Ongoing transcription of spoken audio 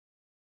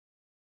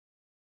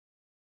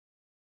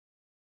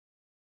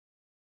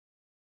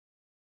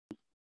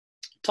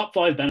top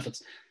 5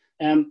 benefits.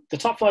 The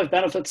top 5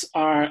 benefits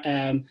are,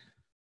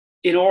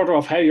 in order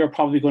of how you're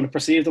probably going to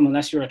perceive them,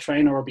 unless you're a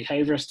trainer or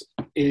behaviorist,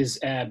 is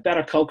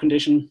better coat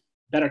condition,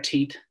 better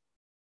teeth,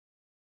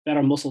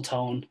 better muscle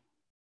tone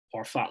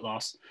or fat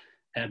loss,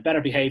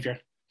 better behavior,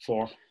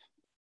 4.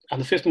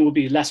 And the 5th one would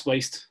be less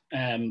waste.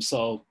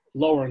 So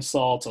lower in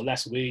salt, so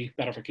less wee,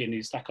 better for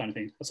kidneys, that kind of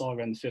thing. That's all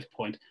around the 5th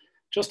point.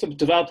 Just to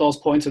develop those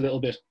points a little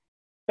bit.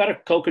 Better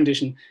coat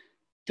condition.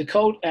 The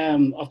coat,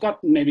 I've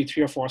got maybe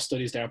 3 or 4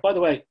 studies there. By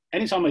the way,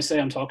 anytime I say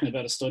I'm talking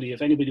about a study,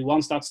 if anybody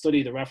wants that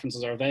study, the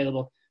references are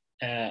available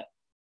at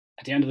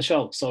the end of the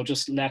show. So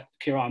just let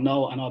Kieran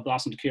know, and I'll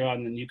blast them to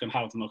Kieran and you can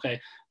have them, okay?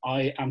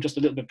 I am just a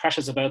little bit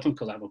precious about them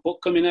because I have a book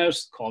coming out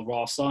called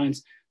Raw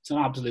Science. It's an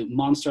absolute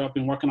monster. I've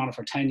been working on it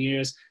for 10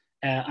 years.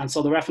 And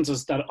so the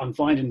references that I'm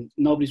finding,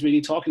 nobody's really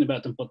talking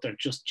about them, but they're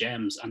just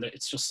gems. And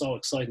it's just so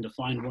exciting to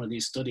find one of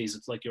these studies.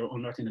 It's like you're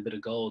unearthing a bit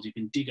of gold. You've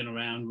been digging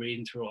around,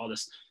 reading through all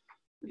this,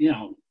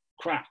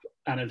 crap.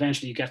 And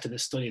eventually you get to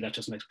this study that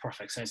just makes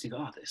perfect sense. You go,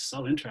 oh, this is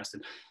so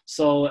interesting.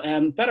 So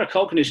better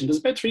coat condition. There's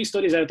about 3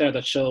 studies out there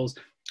that shows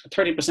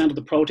 30% of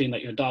the protein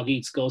that your dog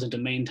eats goes into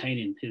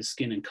maintaining his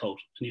skin and coat.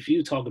 And if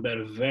you talk about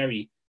a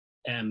very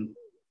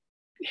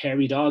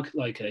hairy dog,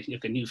 like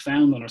a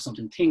Newfoundland or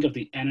something, think of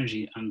the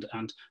energy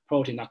and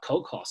protein that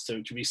coat costs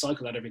to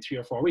recycle that every 3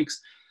 or 4 weeks.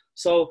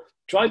 So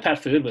dry pet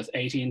food with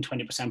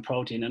 18-20%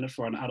 protein in it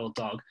for an adult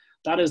dog,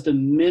 that is the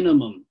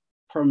minimum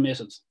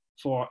permitted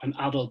for an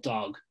adult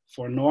dog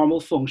for normal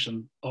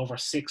function over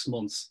 6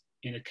 months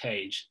in a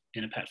cage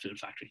in a pet food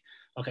factory.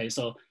 Okay,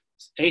 so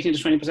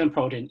 18-20%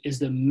 protein is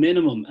the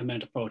minimum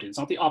amount of protein. It's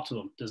not the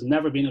optimum. There's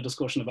never been a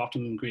discussion of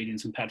optimum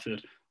ingredients in pet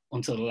food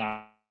until the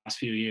last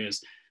few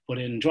years. But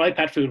in dry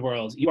pet food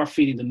world, you are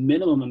feeding the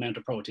minimum amount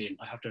of protein.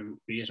 I have to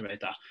reiterate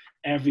that.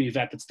 Every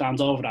vet that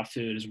stands over that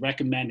food is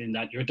recommending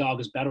that your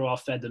dog is better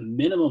off fed the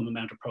minimum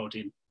amount of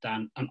protein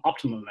than an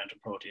optimum amount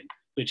of protein,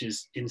 which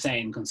is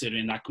insane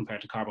considering that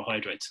compared to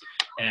carbohydrates.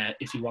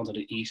 If you wanted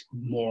to eat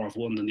more of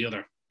one than the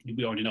other,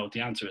 we already know what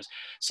the answer is.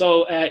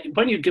 So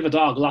when you give a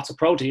dog lots of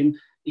protein,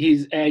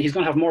 he's going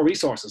to have more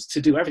resources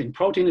to do everything.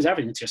 Protein is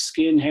everything. It's your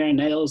skin, hair,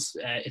 nails.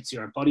 It's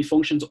your body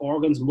functions,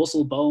 organs,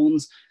 muscle,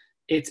 bones.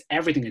 It's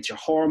everything. It's your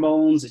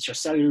hormones. It's your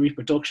cellular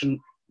reproduction.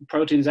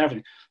 Protein is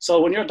everything.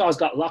 So when your dog's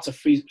got lots of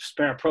free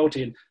spare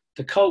protein,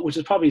 the coat, which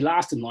is probably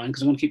last in line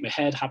because I want to keep my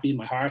head happy,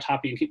 my heart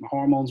happy, and keep my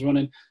hormones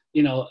running,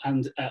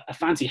 and a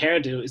fancy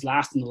hairdo is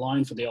last in the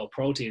line for the old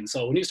protein.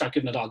 So when you start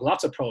giving a dog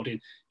lots of protein,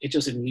 it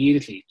just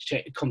immediately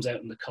comes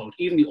out in the coat.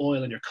 Even the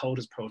oil in your coat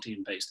is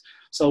protein based.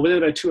 So within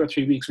about 2 or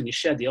 3 weeks, when you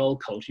shed the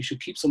old coat, you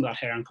should keep some of that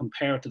hair and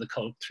compare it to the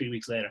coat 3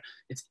 weeks later.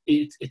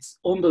 It's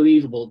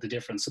unbelievable, the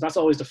difference. So that's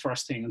always the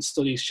first thing. And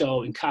studies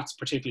show in cats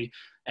particularly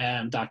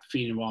that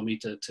feeding raw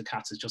meat to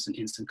cats is just an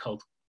instant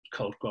coat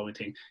growing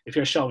thing. If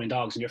you're showing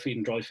dogs and you're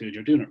feeding dry food,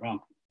 you're doing it wrong.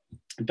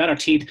 Better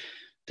teeth.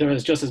 There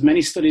is just as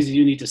many studies as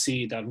you need to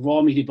see that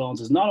raw meaty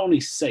bones is not only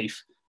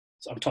safe.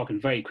 So I'm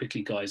talking very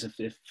quickly, guys. If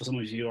for some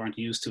of you aren't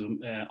used to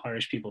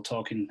Irish people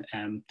talking,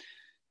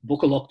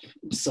 buckle up.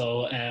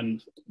 So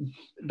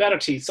better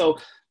teeth. So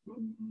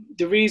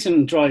the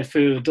reason dry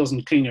food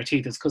doesn't clean your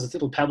teeth is because it's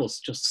little pebbles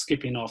just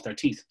skipping off their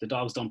teeth. The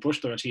dogs don't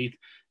brush their teeth.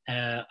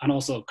 And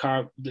also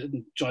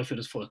dry food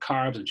is full of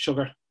carbs and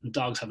sugar. And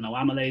dogs have no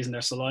amylase in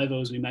their saliva,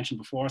 as we mentioned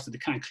before, so they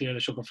can't clear the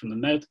sugar from the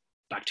mouth.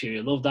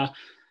 Bacteria love that.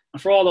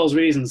 And for all those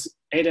reasons,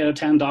 8 out of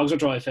 10 dogs are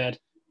dry fed.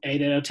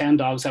 8 out of 10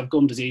 dogs have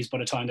gum disease by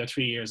the time they're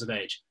 3 years of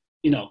age.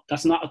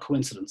 That's not a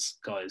coincidence,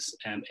 guys.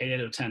 8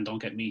 out of 10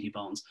 don't get meaty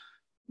bones.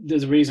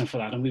 There's a reason for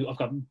that. And I've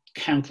got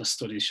countless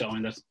studies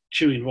showing that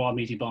chewing raw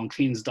meaty bone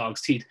cleans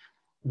dogs' teeth.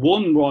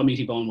 One raw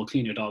meaty bone will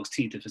clean your dog's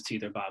teeth if his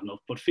teeth are bad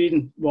enough. But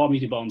feeding raw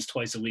meaty bones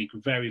twice a week,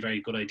 very,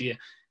 very good idea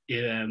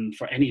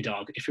for any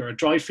dog. If you're a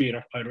dry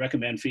feeder, I'd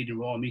recommend feeding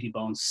raw meaty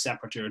bones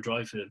separate to your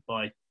dry food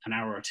by an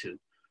hour or two,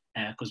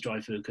 because dry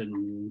food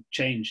can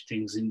change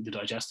things in the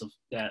digestive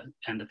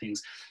end of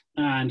things.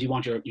 And you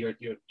want your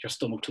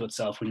stomach to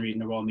itself when you're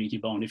eating a raw meaty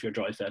bone if you're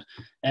dry fed.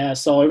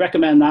 So I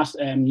recommend that.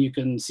 You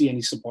can see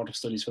any supportive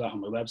studies for that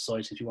on my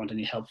website. If you want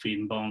any help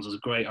feeding bones, there's a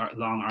great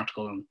long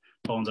article on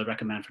bones I'd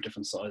recommend for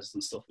different sizes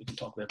and stuff. We can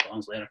talk about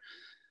bones later.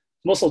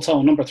 Muscle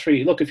tone, number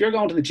 3. Look, if you're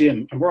going to the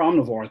gym, and we're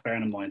omnivores,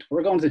 bearing in mind,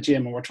 we're going to the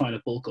gym and we're trying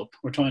to bulk up.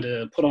 We're trying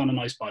to put on a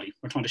nice body.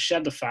 We're trying to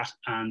shed the fat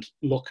and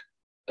look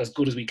as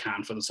good as we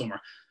can for the summer.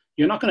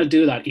 You're not going to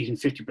do that eating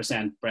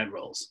 50% bread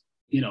rolls.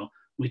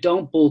 We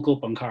don't bulk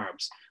up on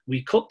carbs.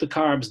 We cut the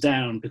carbs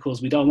down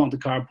because we don't want the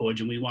carb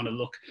pudge and we want to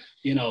look,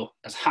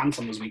 as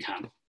handsome as we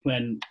can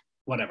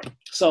whatever.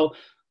 So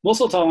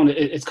muscle tone,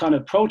 it's kind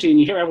of protein.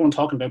 You hear everyone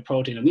talking about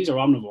protein, and these are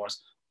omnivores.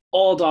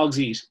 All dogs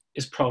eat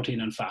is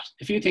protein and fat.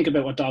 If you think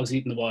about what dogs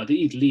eat in the wild, they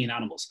eat lean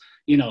animals.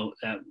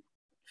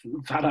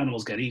 Fat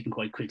animals get eaten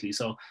quite quickly.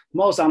 So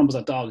most animals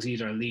that dogs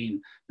eat are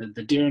lean.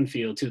 The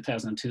Deerenfield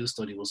 2002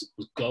 study was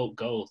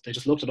gold. They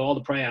just looked at all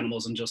the prey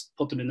animals and just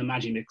put them in the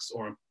Magimix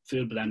or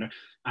food blender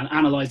and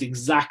analyzed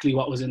exactly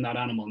what was in that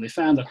animal. And they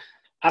found that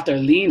At their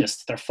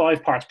leanest, they're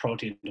 5 parts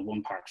protein to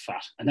 1 part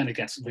fat. And then it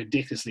gets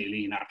ridiculously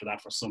lean after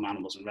that for some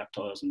animals and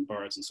reptiles and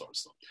birds and sort of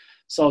stuff.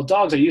 So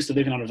dogs are used to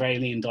living on a very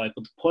lean diet.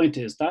 But the point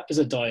is, that is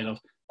a diet of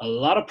a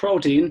lot of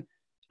protein,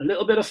 a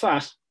little bit of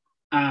fat,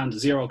 and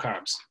 0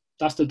 carbs.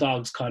 That's the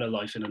dog's kind of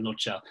life in a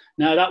nutshell.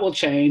 Now, that will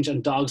change,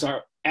 and dogs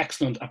are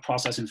excellent at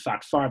processing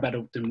fat, far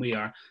better than we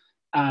are.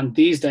 And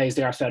these days,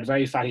 they are fed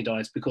very fatty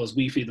diets because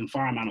we feed them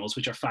farm animals,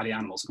 which are fatty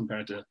animals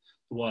compared to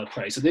wild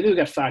prey. So they do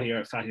get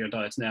fattier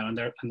diets now, and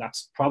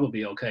that's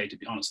probably okay, to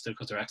be honest,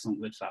 because they're excellent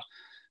with fat.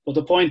 But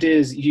the point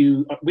is,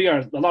 a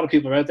lot of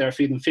people are out there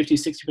feeding 50,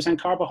 60%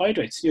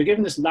 carbohydrates. You're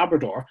giving this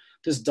Labrador,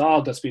 this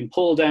dog that's been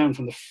pulled down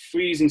from the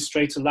freezing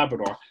straits of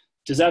Labrador,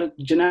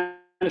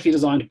 genetically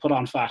designed to put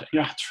on fat.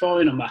 You're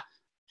throwing him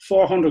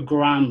 400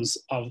 grams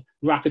of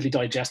rapidly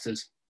digested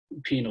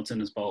peanuts in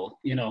his bowl,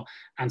 and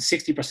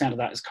 60% of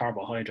that is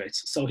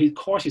carbohydrates. So of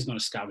course he's going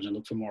to scavenge and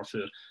look for more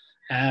food.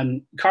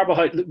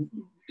 Carbohydrate,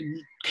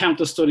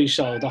 countless studies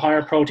show the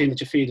higher protein that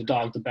you feed a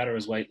dog, the better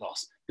his weight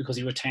loss, because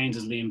he retains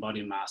his lean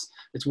body mass.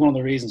 It's one of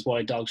the reasons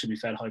why dogs should be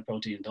fed high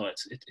protein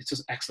diets. It's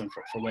just excellent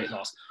for weight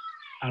loss.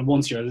 And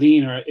once you're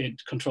leaner,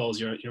 it controls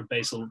your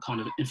basal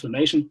kind of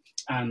inflammation,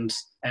 and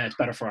it's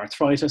better for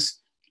arthritis.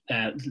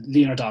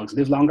 Leaner dogs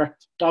live longer.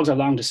 Dogs are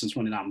long distance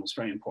running animals,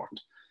 very important.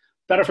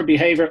 Better for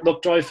behavior.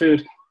 Look, dry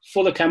food,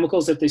 full of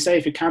chemicals.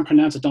 If you can't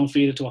pronounce it, don't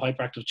feed it to a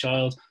hyperactive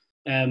child.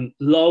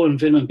 Low in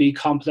vitamin B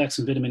complex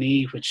and vitamin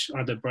E, which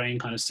are the brain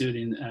kind of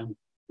soothing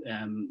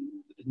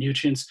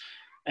nutrients.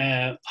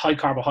 High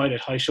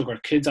carbohydrate, high sugar.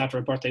 Kids after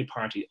a birthday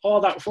party. All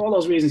that, for all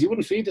those reasons, you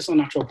wouldn't feed this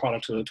unnatural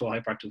product to a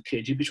hyperactive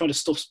kid. You'd be trying to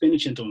stuff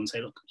spinach into them and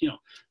say, look,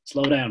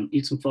 slow down,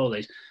 eat some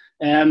folate.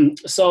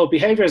 So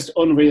behavior is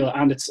unreal,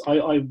 and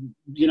I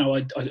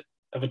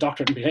have a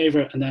doctorate in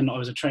behavior, and then I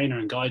was a trainer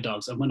in guide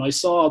dogs. And when I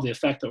saw the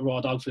effect that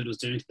raw dog food was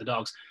doing to the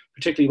dogs,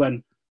 particularly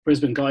when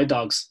Brisbane guide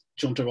dogs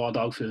jumped to raw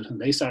dog food,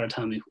 and they started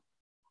telling me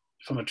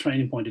from a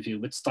training point of view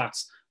with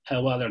stats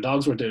how well their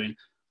dogs were doing,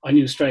 I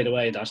knew straight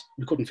away that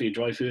we couldn't feed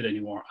dry food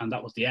anymore. And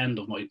that was the end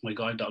of my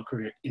guide dog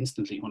career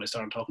instantly when I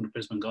started talking to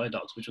Brisbane guide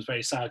dogs, which was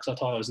very sad because I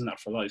thought I was in that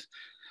for life.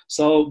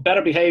 So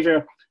better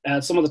behavior.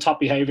 Some of the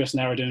top behaviorists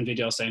now are doing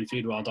videos saying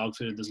feed raw dog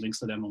food. There's links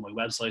to them on my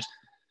website.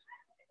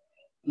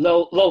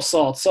 Low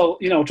salt. So,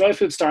 dry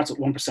food starts at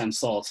 1%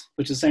 salt,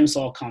 which is the same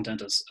salt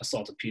content as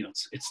salted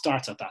peanuts. It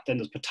starts at that. Then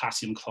there's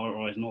potassium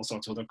chloride and all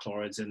sorts of other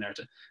chlorides in there.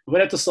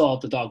 Without the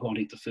salt, the dog won't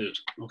eat the food.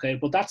 Okay,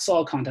 but that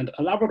salt content,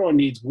 a Labrador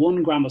needs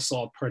 1 gram of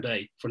salt per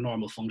day for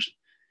normal function.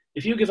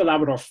 If you give a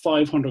Labrador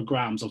 500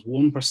 grams of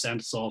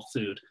 1% salt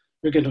food,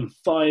 you're giving him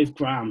 5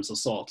 grams of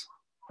salt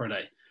per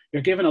day.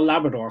 You're giving a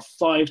Labrador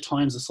 5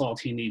 times the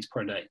salt he needs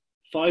per day.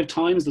 5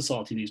 times the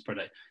salt he needs per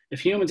day. If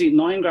humans eat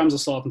 9 grams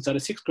of salt instead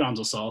of 6 grams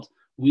of salt,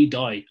 we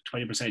die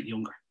 20%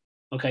 younger.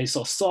 Okay,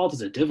 so salt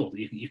is a devil.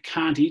 You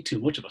can't eat too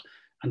much of it.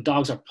 And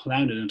dogs are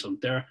pounded into them.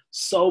 They're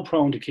so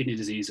prone to kidney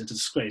disease, it's a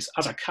disgrace,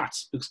 as are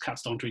cats, because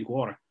cats don't drink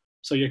water.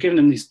 So you're giving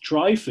them these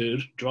dry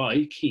food,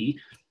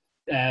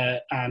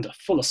 and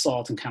full of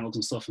salt and chemicals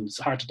and stuff, and it's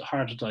hard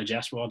to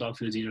digest. Raw dog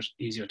food is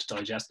easier to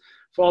digest.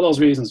 For all those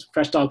reasons,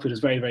 fresh dog food is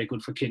very, very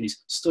good for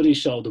kidneys. Studies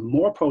show the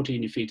more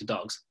protein you feed to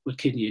dogs with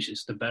kidney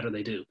issues, the better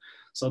they do.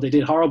 So they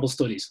did horrible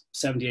studies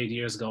 70, 80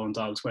 years ago on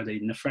dogs where they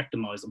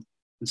nephrectomize them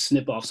and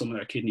snip off some of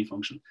their kidney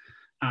function.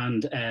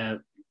 And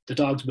the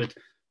dogs with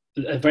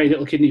very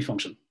little kidney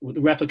function,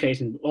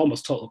 replicating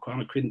almost total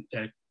chronic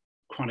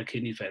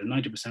kidney failure,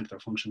 90% of their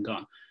function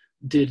gone,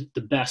 did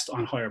the best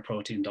on higher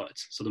protein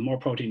diets. So the more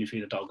protein you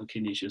feed a dog with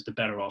kidney issues, the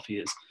better off he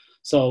is.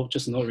 So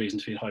just another reason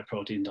to feed high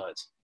protein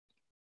diets.